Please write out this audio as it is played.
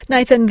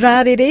Nathan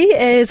Rarere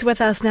is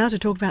with us now to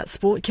talk about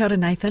sport. Kia ora,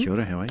 Nathan. Kia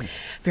ora, how are you?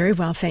 Very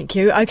well, thank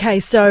you. Okay,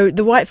 so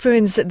the White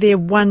Ferns, their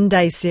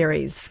one-day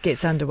series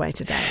gets underway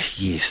today.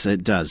 Yes,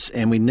 it does.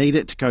 And we need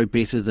it to go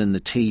better than the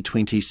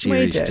T20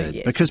 series did.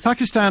 Yes. Because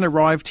Pakistan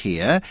arrived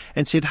here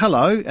and said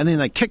hello, and then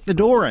they kicked the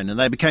door in, and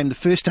they became the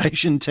first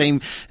Asian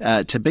team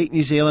to beat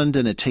New Zealand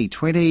in a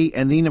T20.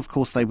 And then, of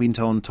course, they went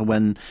on to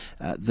win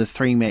the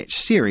three-match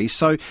series.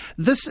 So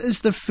this is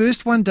the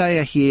first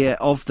one-dayer here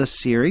of this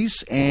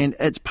series, and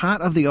it's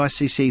part of the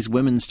ICC's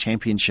Women's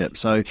Championship.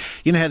 So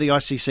you know how the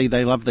ICC,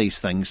 they love these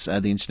things,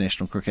 the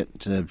International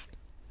Cricket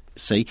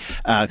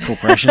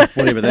Corporation,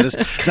 whatever that is.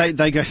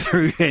 They go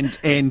through and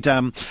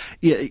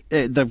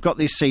they've got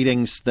their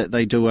seedings that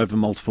they do over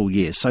multiple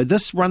years. So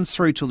this runs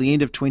through till the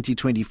end of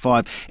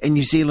 2025, and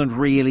New Zealand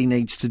really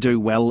needs to do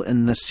well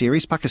in this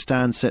series.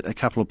 Pakistan sit a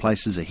couple of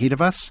places ahead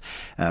of us.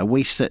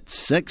 We sit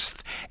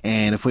sixth,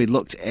 and if we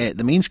looked at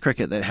the men's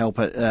cricket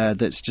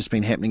that's just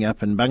been happening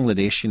up in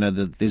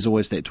Bangladesh, there's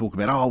always that talk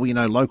about,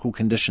 local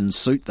conditions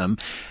suit them.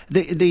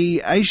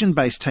 The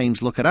Asian-based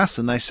teams look at us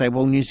and they say,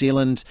 well, New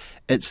Zealand,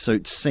 it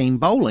suits seam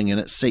bowling and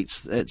it suits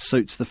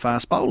the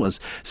fast bowlers.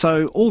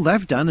 So all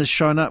they've done is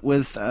shown up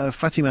with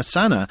Fatima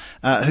Sana,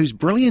 who's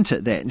brilliant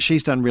at that, and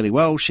she's done really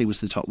well. She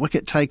was the top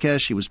wicket taker.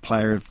 She was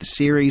player of the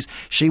series.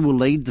 She will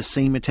lead the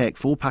seam attack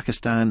for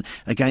Pakistan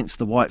against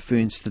the White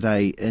Ferns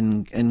today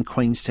in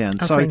Queenstown.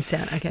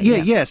 Queenstown, okay.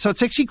 Yeah. So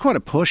it's actually quite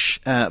a push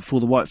for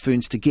the White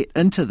Ferns to get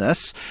into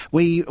this.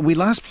 We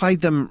last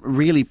played them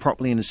really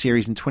properly in a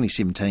series in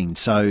 2017,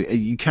 so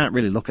you can't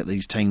really look at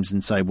these teams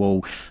and say,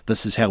 well,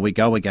 this is how we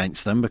go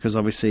against them, because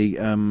obviously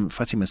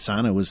Fatima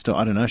Sana was still,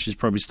 I don't know, she's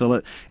probably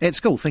still at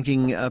school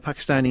thinking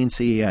Pakistani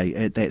NCAA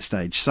at that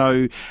stage.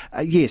 So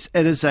yes,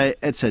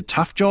 it's a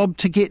tough job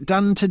to get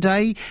done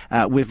today.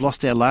 We've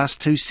lost our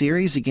last two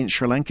series against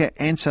Sri Lanka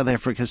and South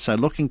Africa, so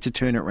looking to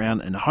turn it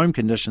around in home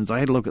conditions. I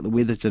had a look at the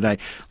weather today,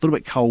 a little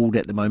bit cold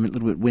at the moment, a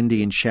little bit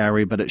windy and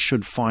showery, but it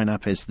should fine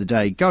up as the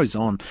day goes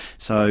on.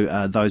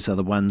 So those are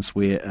the ones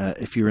where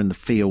if you're in the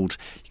field,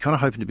 you're kind of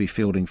hoping to be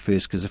fielding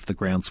first, because if the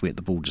ground's wet,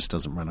 the ball just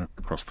doesn't run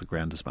across the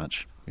ground as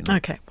much.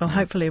 Okay, well,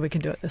 hopefully we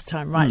can do it this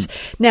time. Right.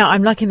 Now,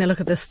 I'm liking the look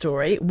of this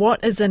story.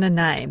 What is in a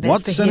name? That's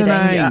What's the in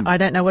heading. a name? I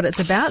don't know what it's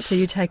about, so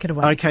you take it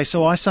away. Okay,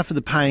 so I suffer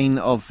the pain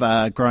of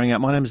growing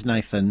up. My name is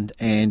Nathan,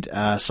 and so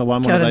I'm Kia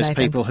one of ora, those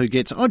Nathan. people who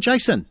gets,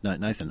 Jason. No,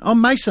 Nathan.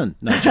 I'm Mason.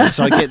 No, Jason.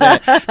 So I get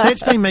that.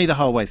 That's been me the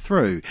whole way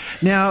through.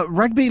 Now,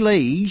 rugby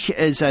league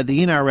is the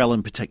NRL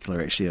in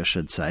particular, actually, I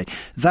should say.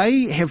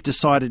 They have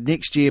decided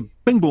next year,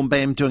 bing, boom,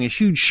 bam, doing a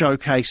huge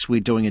showcase.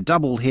 We're doing a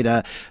double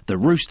header, the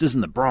Roosters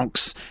and the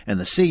Bronx and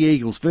the Sea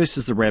Eagles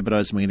versus the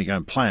Rabbitohs, and we're going to go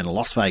and play in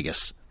Las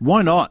Vegas.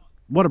 Why not?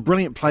 What a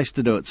brilliant place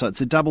to do it. So it's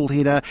a double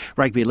header.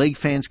 Rugby league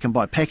fans can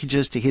buy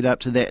packages to head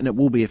up to that, and it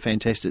will be a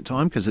fantastic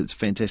time because it's a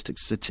fantastic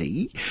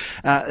city.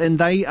 And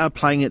they are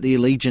playing at the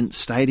Allegiant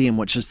Stadium,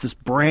 which is this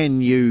brand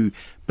new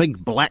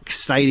big black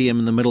stadium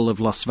in the middle of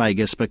Las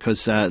Vegas,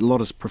 because a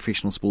lot of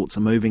professional sports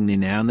are moving there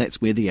now, and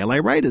that's where the LA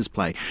Raiders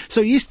play.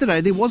 So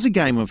yesterday there was a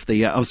game of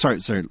the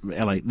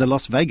the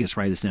Las Vegas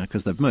Raiders now,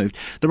 because they've moved.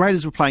 The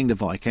Raiders were playing the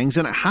Vikings,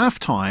 and at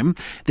halftime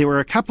there were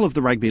a couple of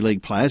the rugby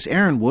league players,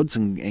 Aaron Woods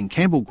and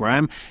Campbell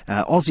Graham,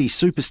 Aussie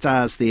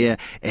superstars there,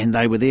 and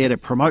they were there to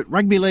promote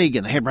rugby league,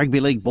 and they had rugby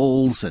league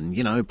balls, and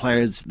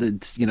players,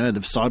 the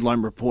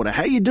sideline reporter,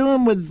 how you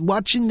doing with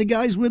watching the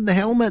guys with the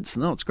helmets?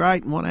 No, it's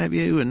great and what have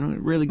you,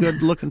 and really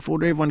good. Looking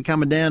forward to everyone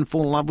coming down,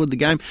 fall in love with the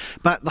game.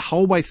 But the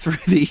whole way through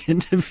the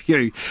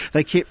interview,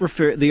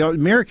 the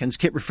Americans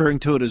kept referring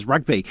to it as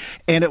rugby,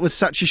 and it was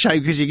such a shame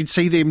because you could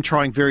see them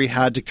trying very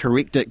hard to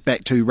correct it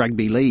back to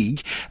rugby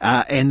league.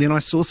 And then I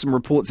saw some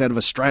reports out of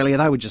Australia.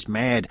 They were just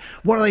mad.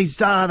 What are these?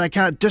 They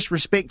can't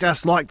disrespect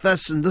us like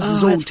this, and this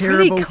is all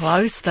terrible. It's pretty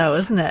close, though,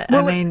 isn't it?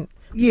 Well,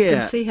 you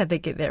can see how they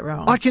get that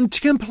wrong. I can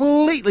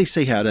completely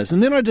see how it is.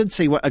 And then I did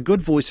see a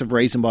good voice of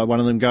reason by one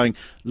of them going,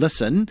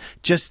 listen,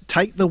 just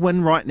take the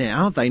win right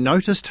now. They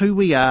noticed who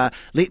we are.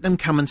 Let them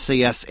come and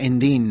see us, and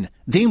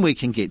then we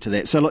can get to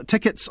that. So look,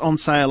 tickets on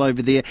sale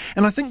over there.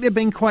 And I think they're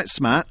being quite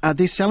smart.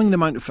 They're selling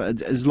them for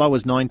as low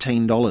as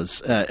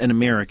 $19 in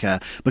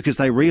America, because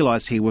they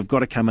realise here we've got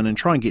to come in and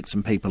try and get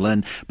some people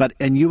in.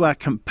 And you are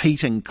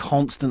competing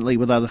constantly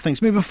with other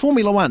things. Remember,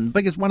 Formula One,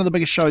 one of the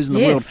biggest shows in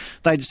the world,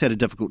 they just had a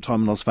difficult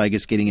time in Las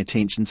Vegas getting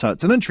attention. So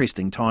it's an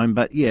interesting time.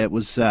 But yeah, it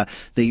was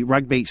the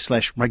rugby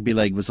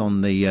league was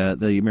on the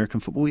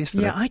American football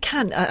yesterday. Yeah, I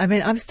can't.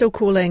 I'm still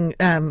calling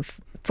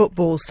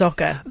football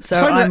soccer, so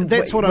I'm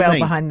that's what well I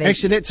mean. Behind them.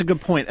 Actually, that's a good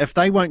point. If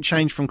they won't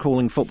change from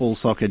calling football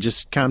soccer,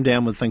 just calm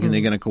down with thinking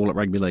they're going to call it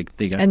rugby league.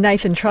 There you go. And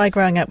Nathan, try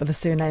growing up with the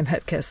surname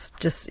Hipkiss.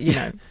 Just,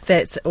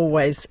 that's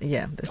always,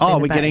 that's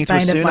we're getting into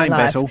a surname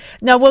battle.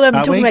 No, well,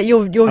 I'm talking about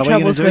your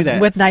troubles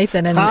with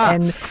Nathan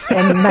and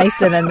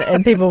Mason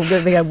and people,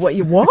 they go,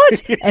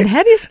 what? And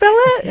how do you spell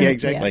it? Yeah,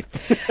 exactly.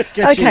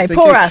 Okay,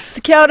 pour us.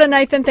 Kia ora,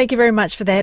 Nathan. Thank you very much for that.